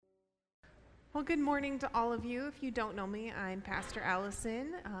Well, good morning to all of you. If you don't know me, I'm Pastor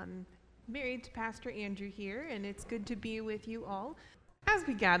Allison. I'm married to Pastor Andrew here, and it's good to be with you all. As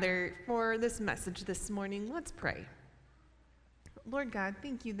we gather for this message this morning, let's pray. Lord God,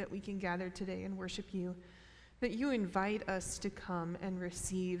 thank you that we can gather today and worship you, that you invite us to come and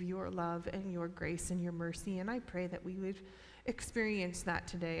receive your love and your grace and your mercy, and I pray that we would experience that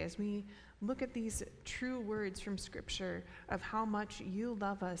today as we look at these true words from Scripture of how much you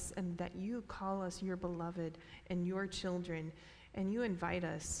love us and that you call us your beloved and your children, and you invite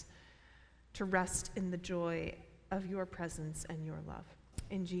us to rest in the joy of your presence and your love.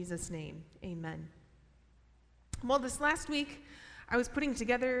 In Jesus' name, amen. Well, this last week, I was putting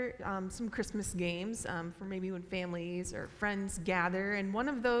together some Christmas games for maybe when families or friends gather, and one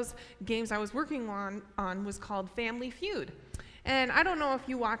of those games I was working on was called Family Feud. And I don't know if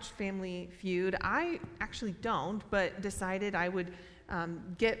you watch Family Feud. I actually don't, but decided I would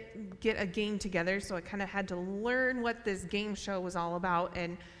get a game together, so I kind of had to learn what this game show was all about.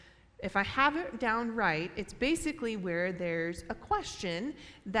 And if I have it down right, it's basically where there's a question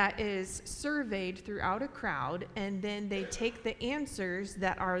that is surveyed throughout a crowd, and then they take the answers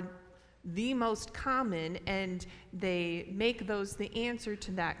that are the most common, and they make those the answer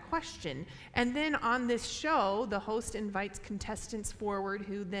to that question. And then on this show, the host invites contestants forward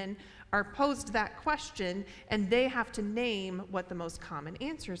who then are posed that question, and they have to name what the most common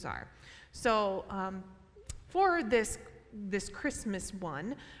answers are. So for this Christmas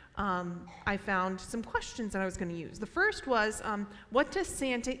one, I found some questions that I was going to use. The first was, what does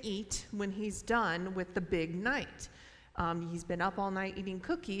Santa eat when he's done with the big night? He's been up all night eating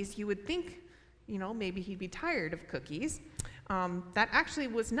cookies. You would think, maybe he'd be tired of cookies. That actually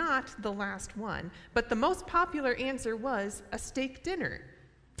was not the last one, but the most popular answer was a steak dinner.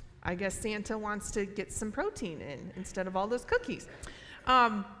 I guess Santa wants to get some protein in instead of all those cookies.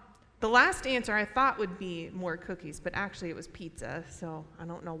 The last answer I thought would be more cookies, but actually it was pizza, so I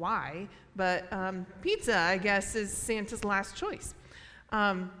don't know why. But pizza, I guess, is Santa's last choice.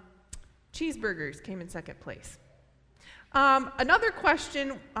 Cheeseburgers came in second place. Another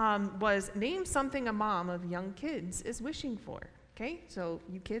question was, name something a mom of young kids is wishing for. Okay, so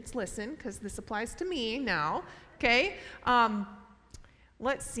you kids listen, because this applies to me now. Okay,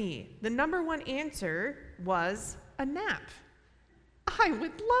 let's see. The number one answer was a nap. I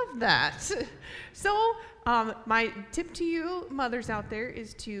would love that. So my tip to you mothers out there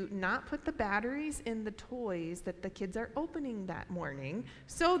is to not put the batteries in the toys that the kids are opening that morning,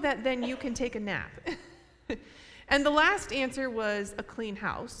 so that then you can take a nap. And the last answer was a clean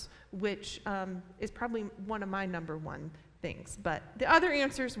house, which is probably one of my number one things. But the other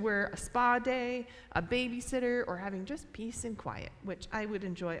answers were a spa day, a babysitter, or having just peace and quiet, which I would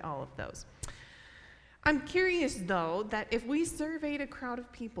enjoy all of those. I'm curious, though, that if we surveyed a crowd of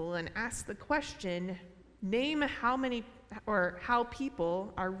people and asked the question, name how many or how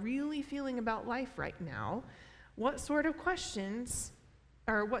people are really feeling about life right now, what sort of questions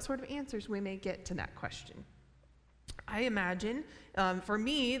or what sort of answers we may get to that question. I imagine, for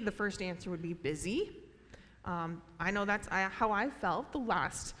me, the first answer would be busy. I know that's how I felt the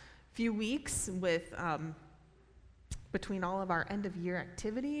last few weeks with between all of our end-of-year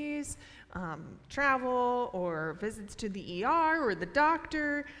activities, travel or visits to the ER or the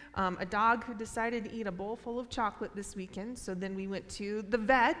doctor, a dog who decided to eat a bowl full of chocolate this weekend, so then we went to the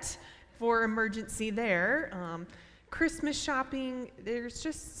vet for emergency there. Christmas shopping, there's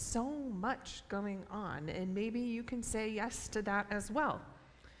just so much going on, and maybe you can say yes to that as well.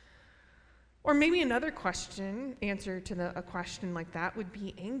 Or maybe another answer to a question like that would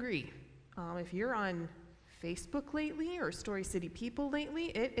be angry. If you're on Facebook lately or Story City People lately,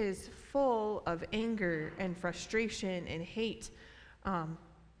 it is full of anger and frustration and hate.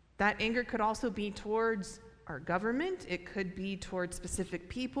 That anger could also be towards our government. It could be towards specific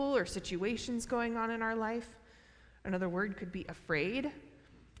people or situations going on in our life. Another word could be afraid.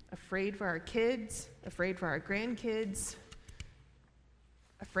 Afraid for our kids, afraid for our grandkids,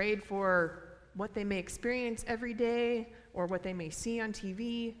 afraid for what they may experience every day or what they may see on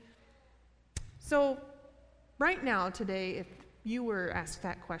TV. So right now, today, if you were asked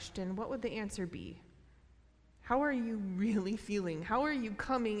that question, what would the answer be? How are you really feeling? How are you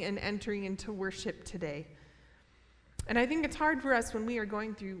coming and entering into worship today? And I think it's hard for us when we are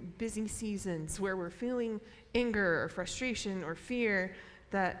going through busy seasons where we're feeling anger or frustration or fear,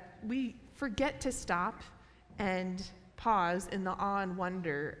 that we forget to stop and pause in the awe and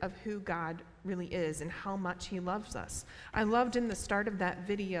wonder of who God really is and how much he loves us. I loved in the start of that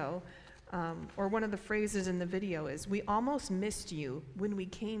video, or one of the phrases in the video is, we almost missed you when we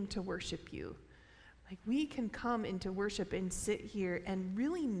came to worship you. Like, we can come into worship and sit here and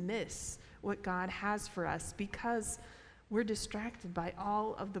really miss what God has for us because we're distracted by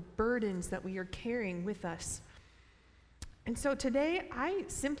all of the burdens that we are carrying with us. And so today, I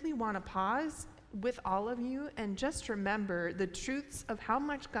simply want to pause with all of you and just remember the truths of how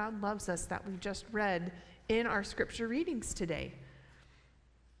much God loves us that we just read in our scripture readings today.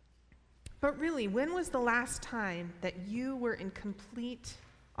 But really, when was the last time that you were in complete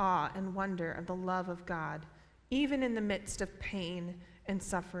awe and wonder of the love of God, even in the midst of pain and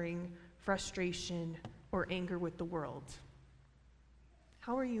suffering, frustration, or anger with the world?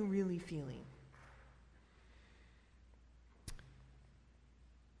 How are you really feeling?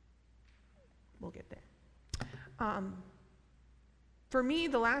 We'll get there. For me,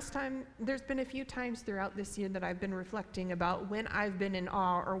 the last time, there's been a few times throughout this year that I've been reflecting about when I've been in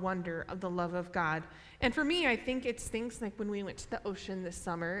awe or wonder of the love of God. And for me, I think it's things like when we went to the ocean this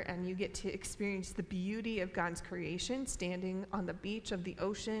summer and you get to experience the beauty of God's creation, standing on the beach of the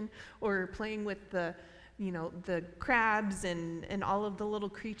ocean or playing with the crabs and all of the little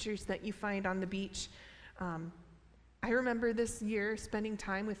creatures that you find on the beach. I remember this year spending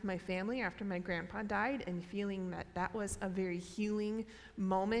time with my family after my grandpa died and feeling that that was a very healing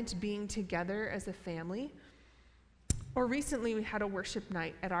moment, being together as a family. Or recently we had a worship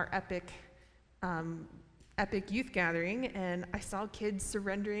night at our Epic youth gathering, and I saw kids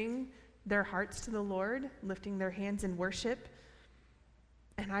surrendering their hearts to the Lord, lifting their hands in worship.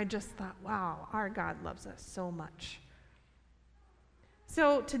 And I just thought, wow, our God loves us so much.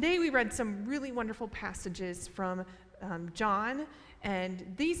 So today we read some really wonderful passages from John,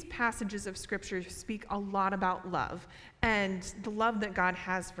 and these passages of Scripture speak a lot about love and the love that God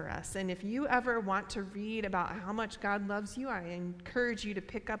has for us. And if you ever want to read about how much God loves you, I encourage you to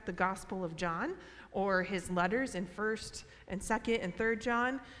pick up the Gospel of John or his letters in 1st and 2nd and 3rd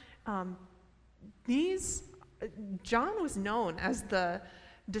John. John was known as the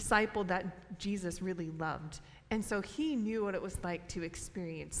disciple that Jesus really loved. And so he knew what it was like to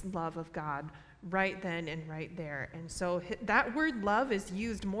experience love of God right then and right there. And so that word love is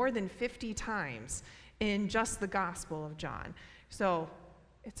used more than 50 times in just the Gospel of John. So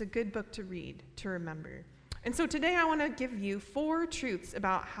it's a good book to read, to remember. And so today I want to give you 4 truths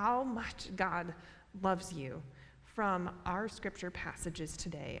about how much God loves you from our scripture passages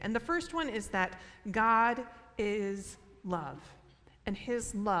today. And the first one is that God is love, and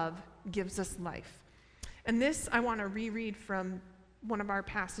his love gives us life. And this I want to reread from one of our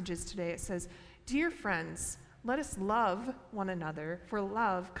passages today. It says, "Dear friends, let us love one another, for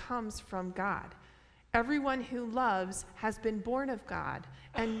love comes from God. Everyone who loves has been born of God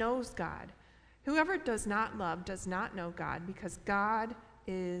and knows God. Whoever does not love does not know God, because God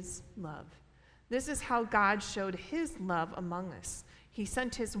is love. This is how God showed his love among us. He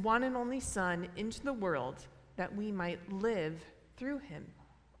sent his one and only Son into the world that we might live through him."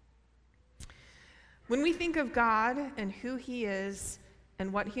 When we think of God and who he is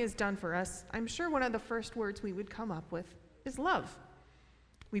and what he has done for us, I'm sure one of the first words we would come up with is love.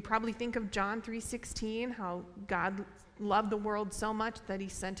 We probably think of John 3:16, how God loved the world so much that he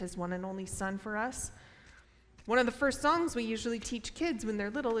sent his one and only Son for us. One of the first songs we usually teach kids when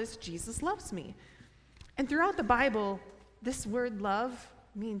they're little is "Jesus Loves Me." And throughout the Bible, this word love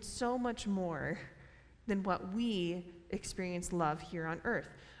means so much more than what we experience love here on earth.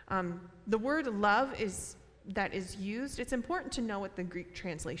 The word love that is used, it's important to know what the Greek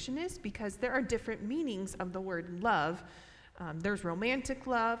translation is, because there are different meanings of the word love. There's romantic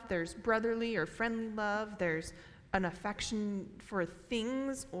love, there's brotherly or friendly love, there's an affection for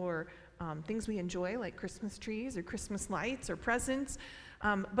things or things we enjoy, like Christmas trees or Christmas lights or presents.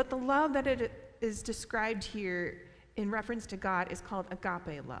 But the love that it is described here in reference to God is called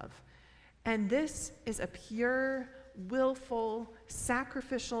agape love. And this is a pure, willful,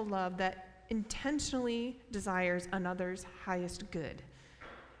 sacrificial love that intentionally desires another's highest good.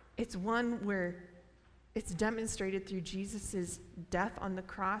 It's one where it's demonstrated through Jesus' death on the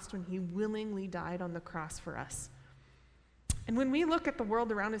cross, when he willingly died on the cross for us. And when we look at the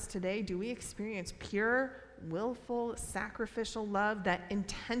world around us today, do we experience pure, willful, sacrificial love that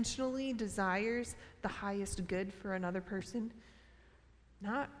intentionally desires the highest good for another person?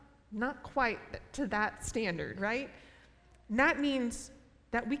 Not quite to that standard, right? And that means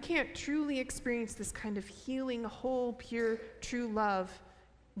that we can't truly experience this kind of healing, whole, pure, true love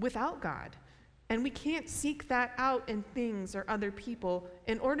without God. And we can't seek that out in things or other people.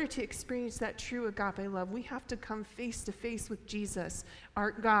 In order to experience that true agape love, we have to come face to face with Jesus,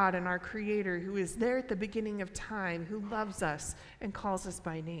 our God and our Creator, who is there at the beginning of time, who loves us and calls us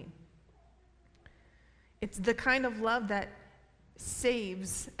by name. It's the kind of love that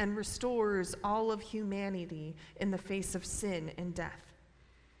saves and restores all of humanity in the face of sin and death.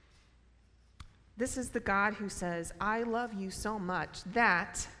 This is the God who says, I love you so much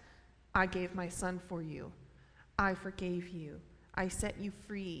that I gave my son for you. I forgave you. I set you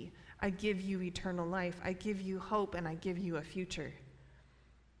free. I give you eternal life. I give you hope, and I give you a future.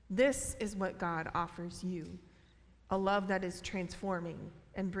 This is what God offers you, a love that is transforming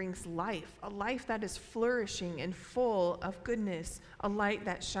and brings life, a life that is flourishing and full of goodness, a light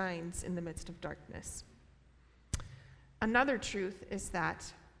that shines in the midst of darkness. Another truth is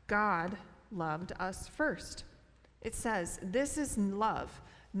that God loved us first. It says, this is love,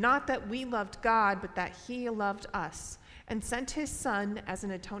 not that we loved God, but that he loved us and sent his son as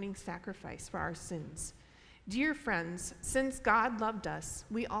an atoning sacrifice for our sins. Dear friends, since God loved us,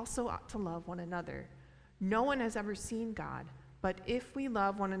 we also ought to love one another. No one has ever seen God, but if we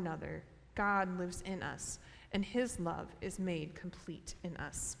love one another, God lives in us, and his love is made complete in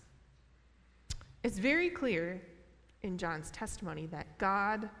us. It's very clear in John's testimony that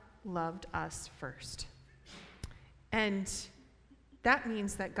God loved us first. And that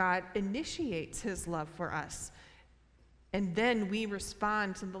means that God initiates his love for us, and then we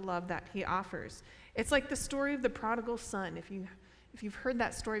respond to the love that he offers. It's like the story of the prodigal son. If you've heard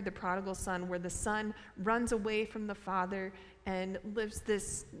that story of the prodigal son, where the son runs away from the father and lives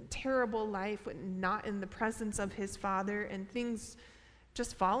this terrible life not in the presence of his father, and things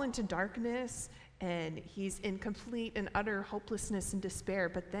just fall into darkness, and he's in complete and utter hopelessness and despair.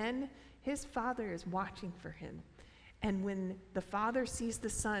 But then his father is watching for him. And when the father sees the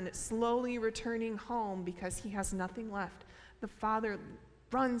son slowly returning home because he has nothing left, the father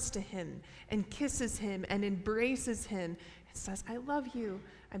runs to him and kisses him and embraces him and says, I love you.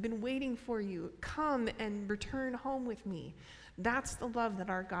 I've been waiting for you. Come and return home with me. That's the love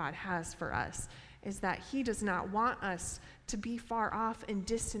that our God has for us, is that he does not want us to be far off and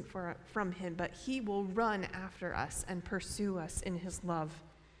distant from him, but he will run after us and pursue us in his love.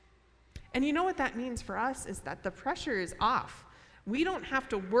 And you know what that means for us is that the pressure is off. We don't have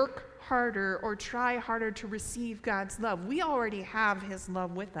to work harder or try harder to receive God's love. We already have his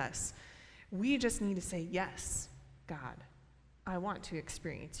love with us. We just need to say, yes, God, I want to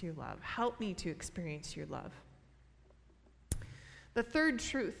experience your love. Help me to experience your love. The third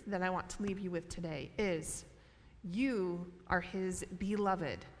truth that I want to leave you with today is you are his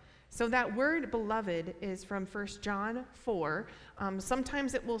beloved. So that word beloved is from 1 John 4.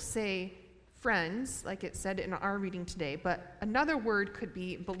 Sometimes it will say friends, like it said in our reading today, but another word could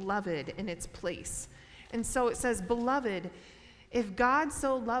be beloved in its place. And so it says, beloved, if God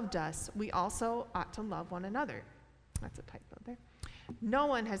so loved us, we also ought to love one another. That's a typo there. No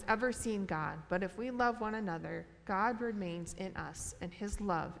one has ever seen God, but if we love one another, God remains in us, and his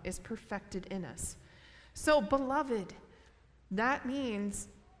love is perfected in us. So, beloved, that means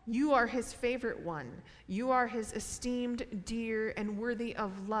you are his favorite one. You are his esteemed, dear, and worthy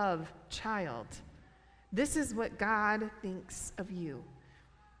of love child. This is what God thinks of you.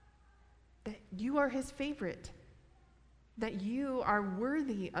 That you are his favorite. That you are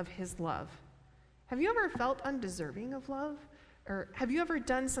worthy of his love. Have you ever felt undeserving of love? Or have you ever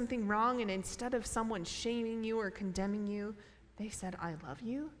done something wrong, and instead of someone shaming you or condemning you, they said, I love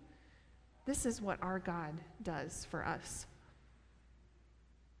you? This is what our God does for us.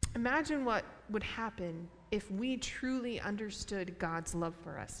 Imagine what would happen if we truly understood God's love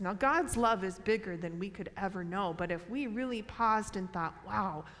for us. Now, God's love is bigger than we could ever know, but if we really paused and thought,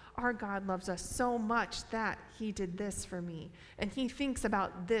 wow, our God loves us so much that he did this for me, and he thinks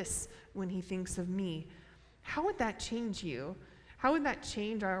about this when he thinks of me, how would that change you? How would that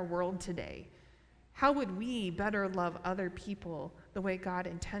change our world today? How would we better love other people the way God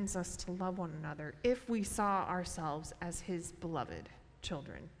intends us to love one another if we saw ourselves as his beloved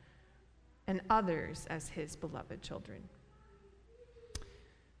children and others as his beloved children?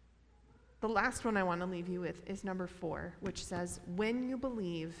 The last one I want to leave you with is number 4, which says, when you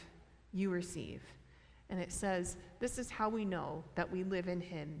believe, you receive. And it says, this is how we know that we live in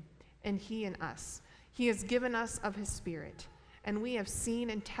him and he in us. He has given us of his Spirit, and we have seen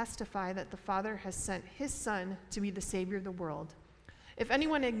and testify that the Father has sent his Son to be the Savior of the world. If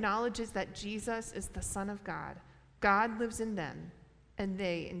anyone acknowledges that Jesus is the Son of God, God lives in them, and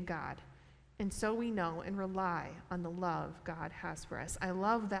they in God. And so we know and rely on the love God has for us. I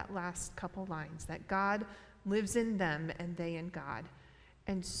love that last couple lines, that God lives in them and they in God.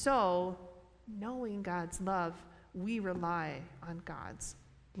 And so, knowing God's love, we rely on God's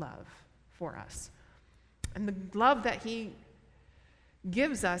love for us. And the love that he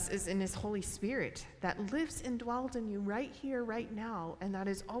gives us is in his Holy Spirit that lives and dwells in you right here, right now, and that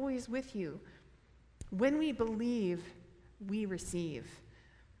is always with you. When we believe, we receive.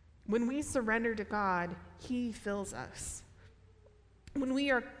 When we surrender to God, he fills us. When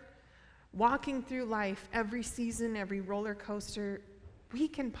we are walking through life, every season, every roller coaster, we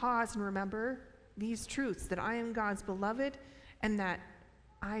can pause and remember these truths, that I am God's beloved and that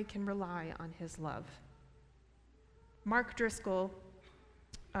I can rely on his love. Mark Driscoll,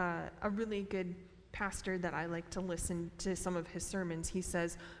 a really good pastor that I like to listen to some of his sermons, he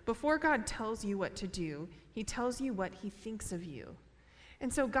says, before God tells you what to do, he tells you what he thinks of you.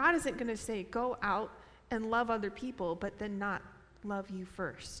 And so God isn't going to say, go out and love other people, but then not love you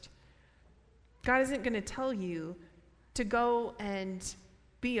first. God isn't going to tell you to go and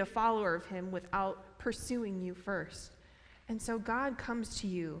be a follower of him without pursuing you first. And so God comes to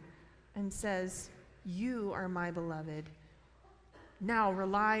you and says, you are my beloved. Now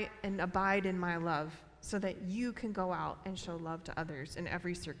rely and abide in my love so that you can go out and show love to others in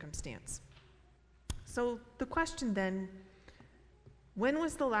every circumstance. So the question then, when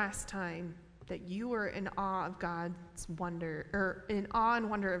was the last time that you were in awe of God's wonder, or in awe and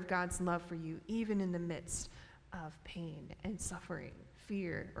wonder of God's love for you, even in the midst of pain and suffering,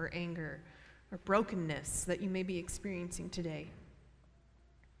 fear or anger or brokenness that you may be experiencing today?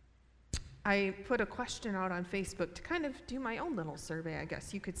 I put a question out on Facebook to kind of do my own little survey, I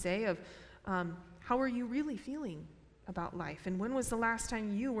guess you could say, of how are you really feeling about life? And when was the last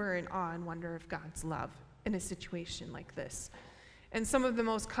time you were in awe and wonder of God's love in a situation like this? And some of the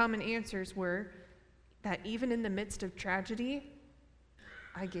most common answers were that even in the midst of tragedy,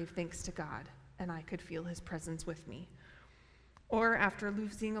 I gave thanks to God and I could feel his presence with me. Or after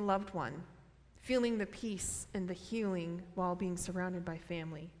losing a loved one, feeling the peace and the healing while being surrounded by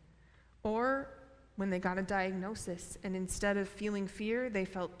family. Or when they got a diagnosis and instead of feeling fear, they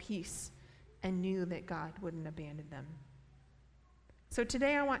felt peace and knew that God wouldn't abandon them. So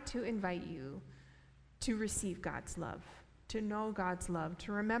today I want to invite you to receive God's love, to know God's love,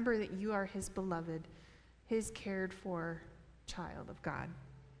 to remember that you are his beloved, his cared for child of God.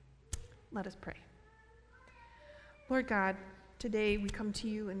 Let us pray. Lord God, today we come to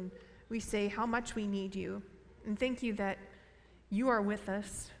you and we say how much we need you. And thank you that you are with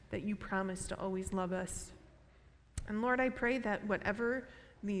us, that you promise to always love us. And Lord, I pray that whatever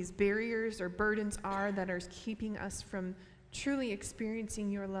these barriers or burdens are that are keeping us from truly experiencing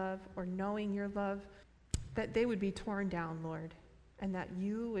your love or knowing your love, that they would be torn down, Lord, and that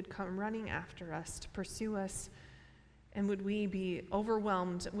you would come running after us to pursue us, and would we be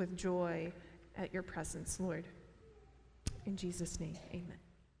overwhelmed with joy at your presence, Lord. In Jesus' name, amen.